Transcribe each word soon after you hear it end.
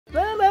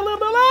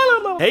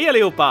Hej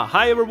allihopa!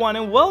 Hi everyone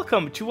and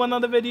welcome to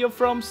another video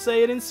from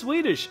Say It in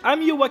Swedish.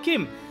 I'm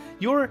JOAKIM,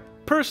 your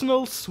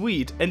personal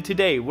Swede, and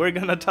today we're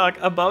gonna talk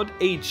about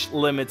age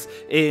limits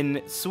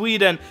in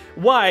Sweden.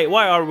 Why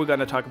are we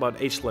gonna talk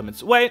about age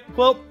limits?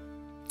 Well,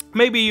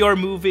 maybe you're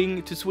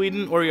moving to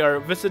Sweden or you're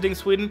visiting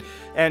Sweden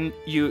and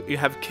you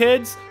have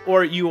kids,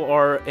 or you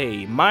are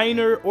a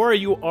minor, or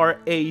you are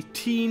a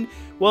teen.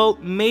 Well,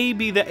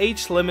 maybe the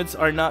age limits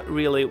are not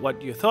really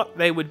what you thought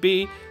they would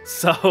be,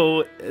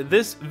 so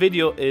this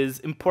video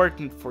is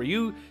important for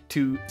you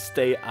to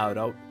stay out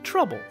of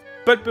trouble.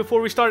 But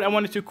before we start, I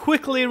wanted to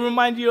quickly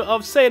remind you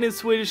of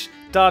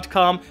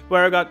sayitinswedish.com,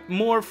 where I got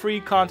more free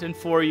content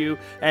for you.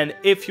 And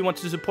if you want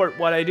to support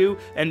what I do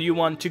and you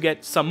want to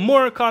get some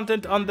more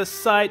content on the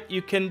site,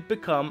 you can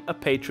become a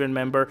Patreon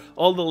member.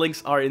 All the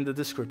links are in the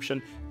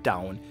description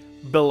down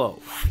below.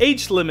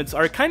 Age limits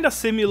are kind of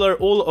similar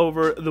all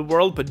over the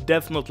world, but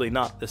definitely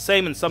not the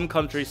same, and some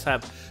countries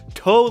have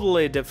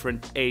totally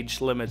different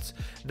age limits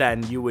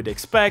than you would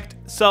expect.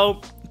 So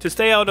to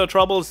stay out of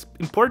trouble, it's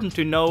important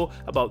to know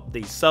about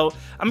these. So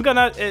I'm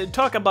gonna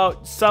talk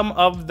about some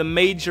of the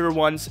major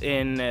ones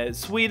in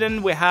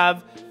Sweden. We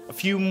have a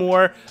few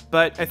more,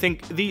 but I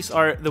think these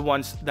are the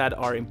ones that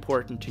are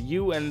important to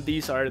you, and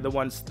these are the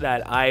ones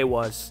that I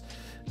was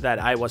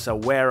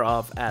aware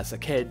of as a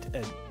kid,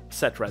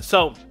 etc.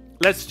 So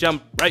let's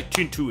jump right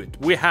into it.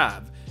 We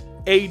have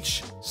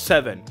age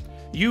 7.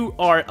 You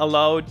are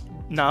allowed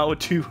now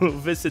to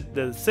visit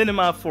the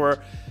cinema for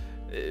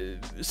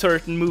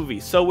certain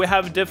movies. So we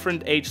have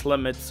different age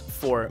limits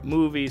for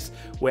movies.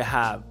 We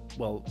have,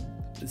 well,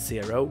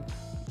 0.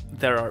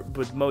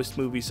 But most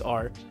movies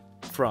are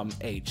from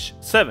age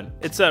 7.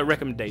 It's a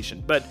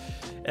recommendation, but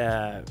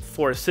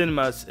for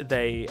cinemas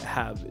they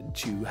have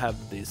to have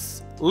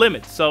this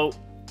limit. So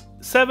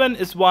 7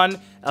 is 1,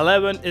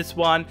 11 is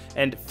 1,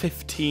 and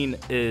 15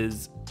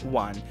 is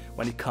 1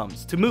 when it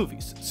comes to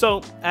movies.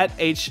 So at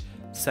age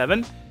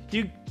 7,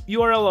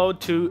 you are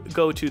allowed to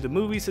go to the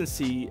movies and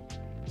see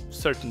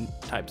certain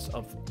types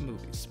of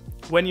movies.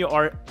 When you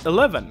are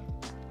 11,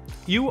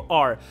 you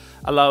are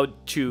allowed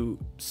to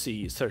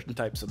see certain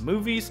types of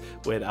movies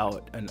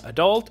without an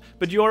adult,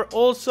 but you are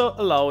also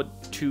allowed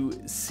to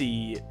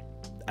see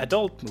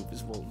adult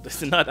movies. Well,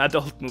 this is not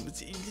adult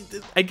movies.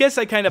 I guess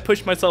I kind of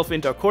pushed myself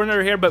into a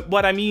corner here, but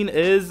what I mean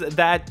is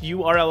that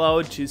you are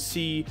allowed to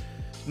see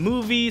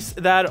movies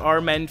that are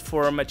meant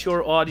for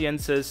mature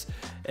audiences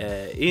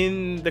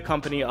in the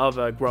company of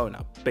a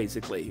grown-up,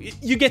 basically.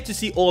 You get to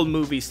see all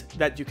movies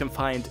that you can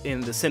find in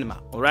the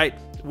cinema, alright?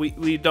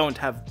 We don't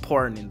have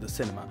porn in the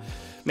cinema.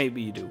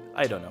 Maybe you do,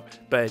 I don't know.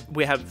 But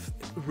we have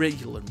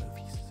regular movies.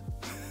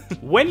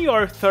 When you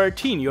are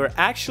 13, you're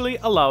actually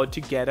allowed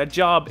to get a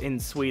job in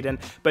Sweden,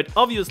 but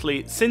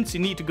obviously, since you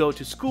need to go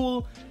to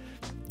school,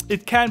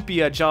 it can't be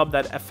a job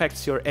that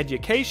affects your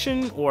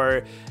education,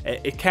 or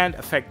it can't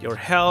affect your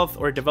health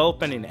or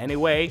development in any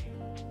way,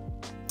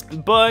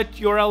 but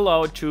you're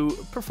allowed to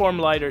perform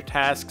lighter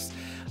tasks.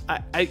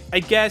 I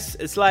guess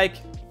it's like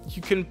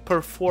you can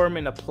perform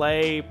in a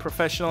play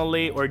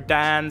professionally, or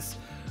dance,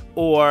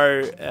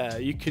 or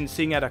you can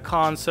sing at a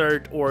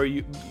concert, or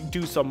you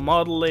do some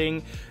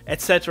modeling,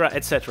 etc,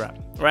 etc,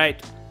 right?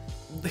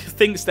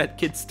 Things that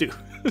kids do.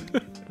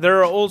 There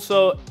are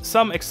also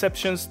some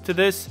exceptions to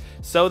this,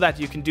 so that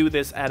you can do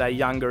this at a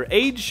younger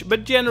age,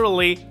 but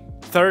generally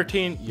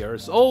 13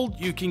 years old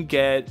you can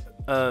get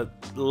a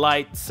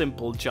light,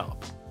 simple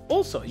job.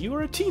 Also, you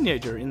are a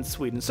teenager in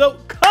Sweden, so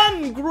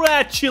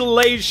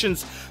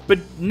congratulations! But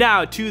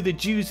now to the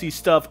juicy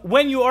stuff.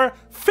 When you are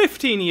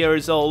 15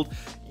 years old,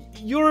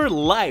 your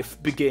life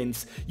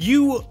begins.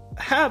 You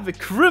have a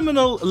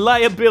criminal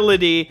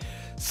liability,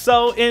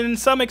 so in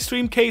some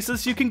extreme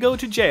cases you can go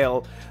to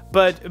jail,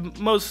 but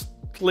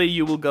mostly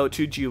you will go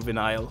to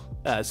juvenile.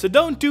 So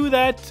don't do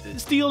that.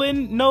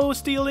 Stealing, no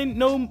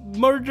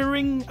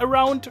murdering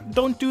around,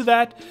 don't do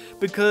that,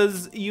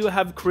 because you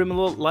have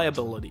criminal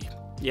liability.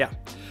 Yeah.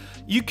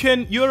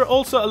 You're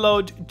also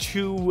allowed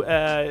to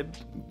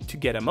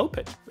get a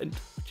moped. And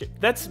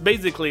that's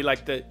basically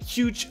like the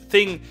huge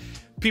thing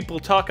people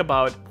talk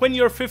about. When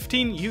you're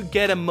 15, you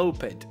get a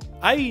moped.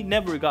 I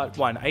never got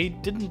one. I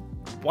didn't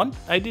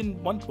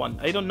want one.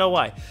 I don't know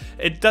why.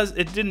 It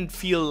didn't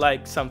feel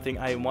like something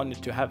I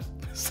wanted to have.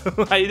 So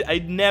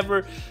I've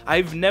never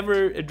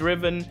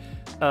driven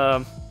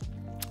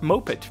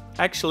moped.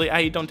 Actually,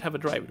 I don't have a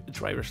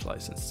driver's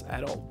license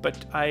at all,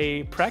 but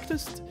I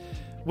practiced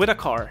with a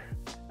car.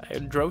 I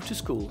drove to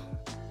school,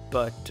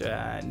 but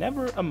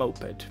never a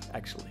moped,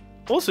 actually.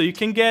 Also, you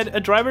can get a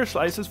driver's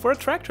license for a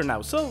tractor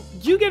now. So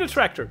you get a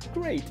tractor.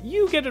 Great.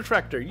 You get a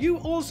tractor.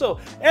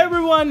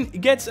 Everyone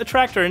gets a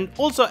tractor, and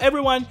also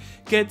everyone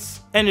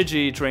gets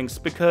energy drinks,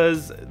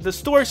 because the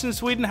stores in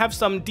Sweden have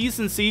some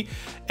decency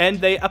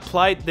and they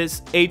applied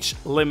this age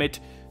limit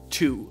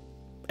to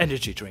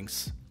energy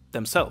drinks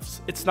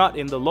themselves. It's not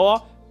in the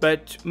law,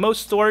 but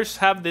most stores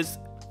have this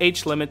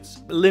age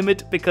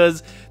limit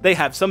because they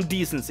have some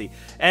decency.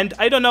 And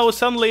I don't know,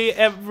 suddenly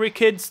every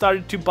kid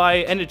started to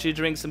buy energy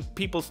drinks and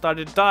people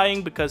started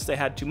dying because they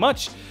had too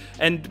much,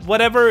 and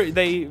whatever,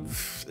 they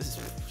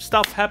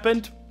stuff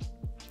happened.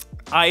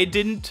 I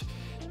didn't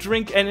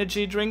drink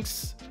energy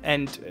drinks,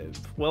 and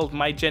well,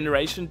 my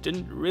generation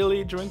didn't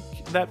really drink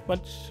that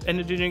much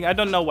energy drink. I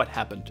don't know what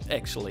happened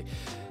actually.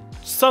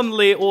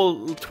 Suddenly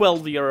all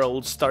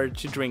 12-year-olds started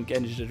to drink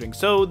energy drinks,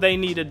 so they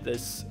needed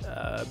this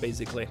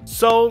basically.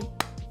 So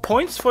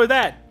points for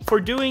that,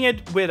 for doing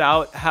it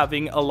without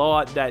having a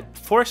law that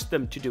forced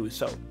them to do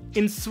so.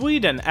 In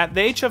Sweden, at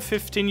the age of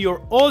 15, you're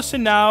also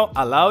now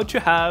allowed to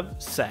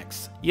have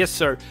sex. Yes,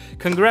 sir.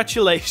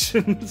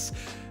 Congratulations.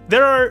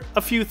 There are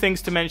a few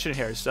things to mention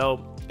here.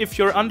 So if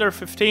you're under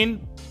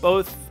 15,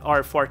 both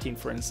are 14,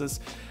 for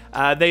instance,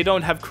 they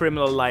don't have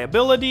criminal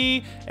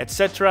liability,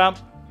 etc.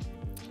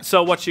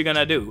 So what you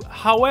gonna do?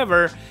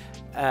 However,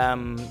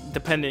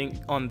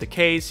 depending on the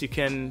case, you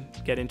can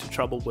get into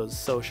trouble with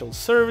social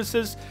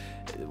services.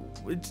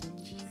 It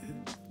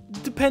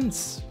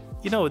depends.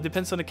 You know, it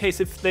depends on the case.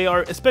 If they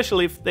are,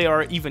 especially if they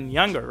are even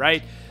younger,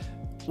 right?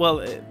 Well,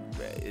 it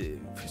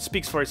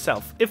speaks for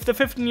itself. If the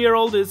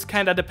 15-year-old is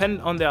kind of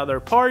dependent on the other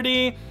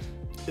party,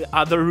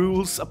 other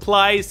rules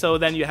apply, so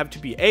then you have to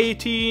be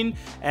 18,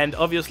 and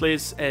obviously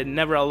it's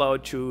never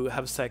allowed to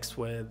have sex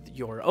with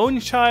your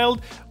own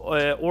child,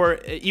 or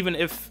even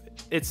if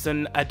it's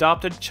an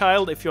adopted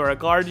child, if you're a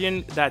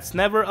guardian, that's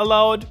never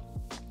allowed.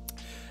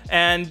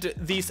 And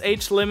these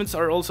age limits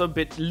are also a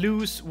bit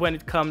loose when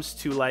it comes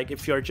to, like,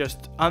 if you're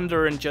just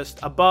under and just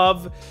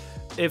above.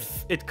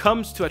 If it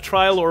comes to a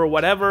trial or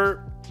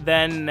whatever,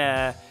 then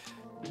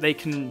they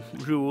can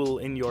rule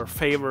in your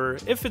favor.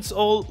 If it's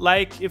all,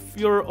 like, if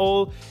you're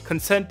all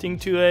consenting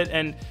to it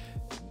and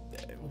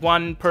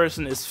one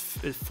person is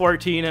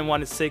 14 and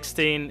one is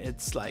 16,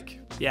 it's like,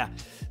 yeah,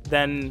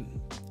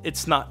 then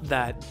it's not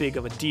that big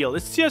of a deal.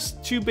 It's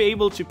just to be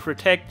able to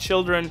protect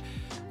children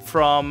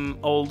from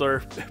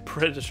older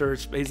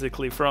predators,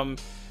 basically, from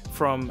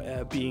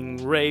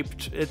being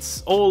raped.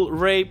 It's all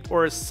rape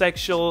or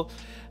sexual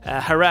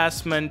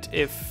harassment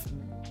if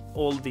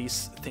all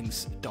these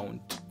things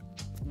don't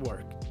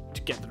work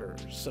together,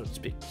 so to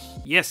speak.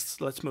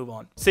 Yes, let's move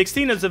on.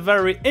 16 is a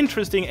very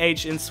interesting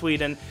age in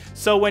Sweden.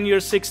 So when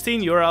you're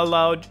 16, you're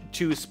allowed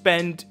to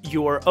spend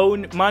your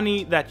own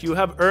money that you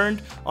have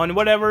earned on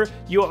whatever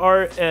you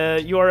are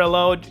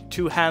allowed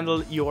to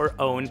handle your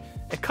own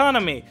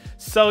economy.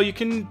 So you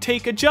can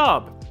take a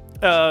job,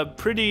 a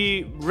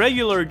pretty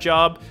regular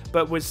job,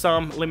 but with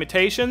some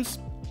limitations.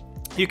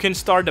 You can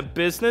start a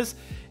business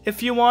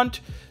if you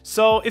want.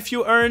 So if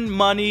you earn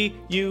money,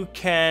 you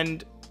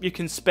can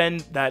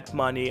spend that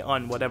money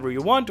on whatever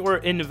you want or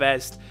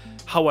invest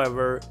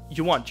however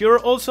you want. You're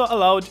also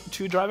allowed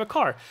to drive a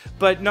car,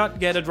 but not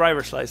get a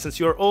driver's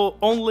license. You're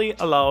only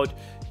allowed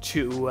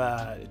to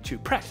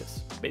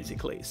practice,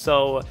 basically.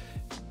 So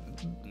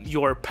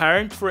your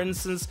parent, for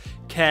instance,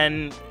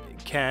 can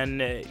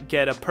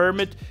get a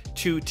permit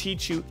to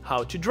teach you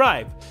how to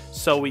drive.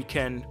 So we,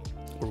 the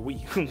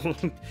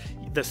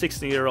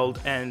 16-year-old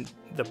and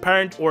the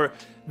parent or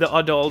the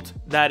adult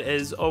that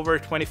is over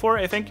 24,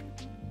 I think,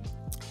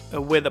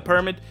 with a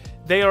permit,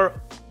 they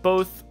are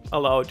both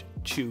allowed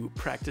to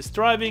practice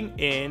driving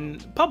in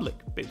public,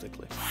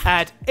 basically.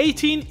 At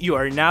 18, you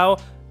are now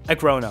a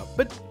grown-up,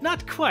 but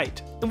not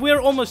quite. We're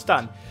almost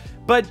done.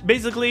 But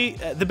basically,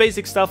 the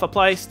basic stuff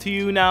applies to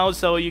you now,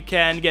 so you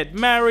can get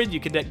married, you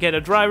can get a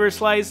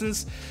driver's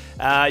license,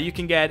 you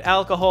can get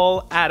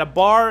alcohol at a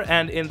bar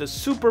and in the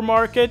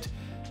supermarket,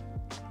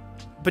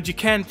 but you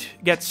can't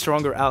get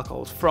stronger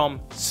alcohol from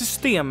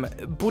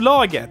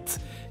Systembolaget.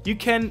 You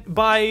can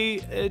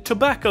buy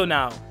tobacco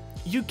now.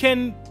 You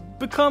can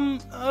become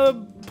a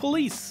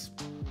police.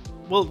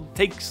 Well, it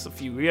takes a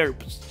few years,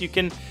 but you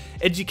can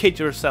educate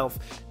yourself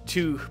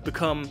to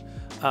become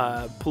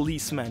a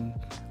policeman.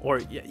 Or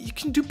yeah, you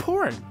can do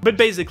porn. But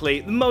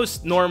basically, the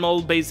most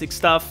normal, basic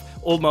stuff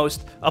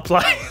almost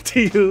apply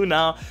to you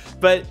now.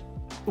 But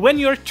when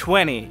you're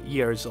 20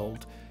 years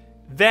old,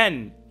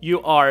 then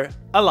you are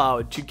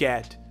allowed to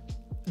get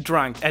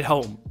drunk at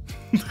home.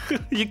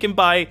 You can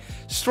buy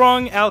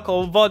strong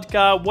alcohol,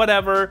 vodka,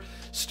 whatever,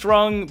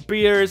 strong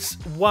beers,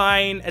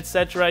 wine,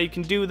 etc. You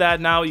can do that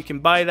now. You can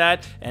buy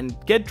that and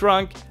get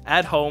drunk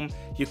at home.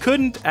 You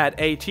couldn't at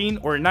 18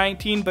 or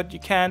 19, but you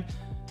can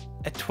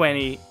at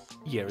 20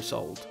 years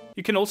old.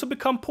 You can also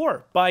become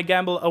poor by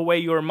gamble away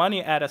your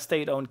money at a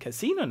state-owned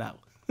casino now.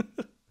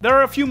 There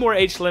are a few more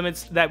age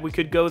limits that we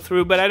could go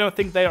through, but I don't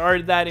think they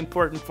are that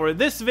important for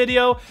this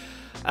video.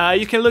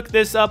 You can look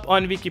this up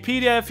on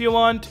Wikipedia if you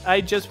want.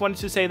 I just wanted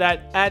to say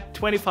that at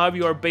 25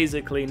 you are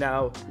basically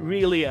now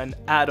really an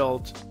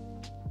adult.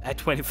 At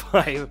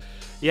 25,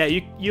 yeah,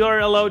 you are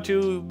allowed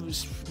to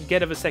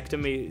get a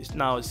vasectomy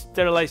now,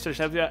 sterilize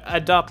yourself,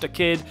 adopt a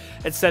kid,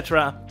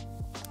 etc.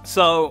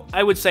 So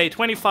I would say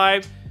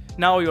 25,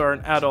 now you're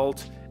an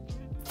adult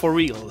for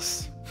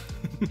reals.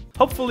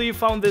 Hopefully you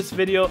found this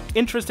video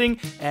interesting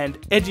and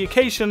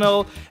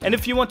educational, and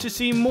if you want to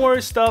see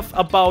more stuff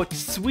about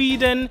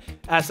Sweden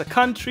as a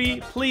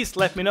country, please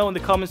let me know in the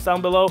comments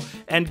down below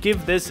and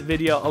give this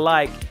video a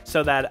like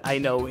so that I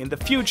know in the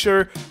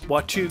future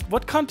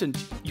what content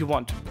you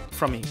want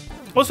from me.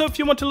 Also, if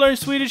you want to learn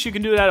Swedish, you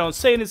can do that on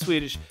Say It in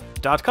Swedish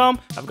JOAKIM.com.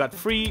 I've got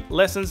free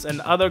lessons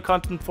and other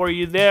content for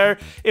you there.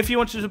 If you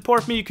want to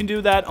support me, you can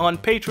do that on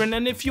Patreon,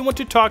 and if you want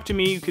to talk to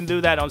me, you can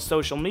do that on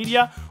social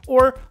media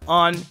or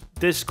on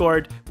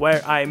Discord,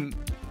 where I'm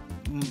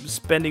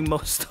spending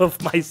most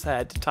of my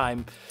sad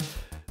time.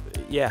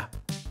 Yeah,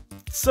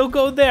 so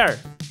go there,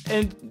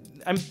 and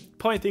I'm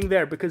pointing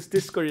there because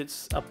Discord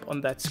is up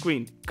on that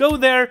screen. Go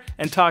there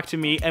and talk to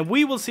me, and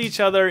we will see each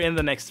other in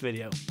the next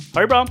video.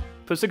 Ha det bra,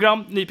 puss och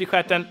kram, nyp i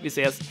stjärten, vi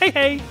ses, hej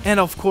hej! And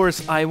of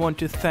course I want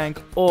to thank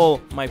all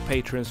my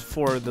patrons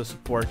for the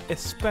support,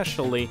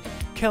 especially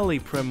Kelly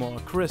Primo,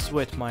 Chris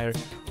Whitmire,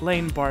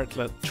 Lane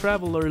Bartlett,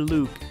 Traveler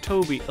Luke,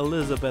 Toby,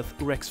 Elizabeth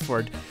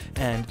Rexford,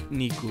 and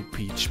Nico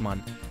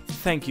Peachman.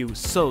 Thank you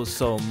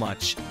so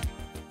much.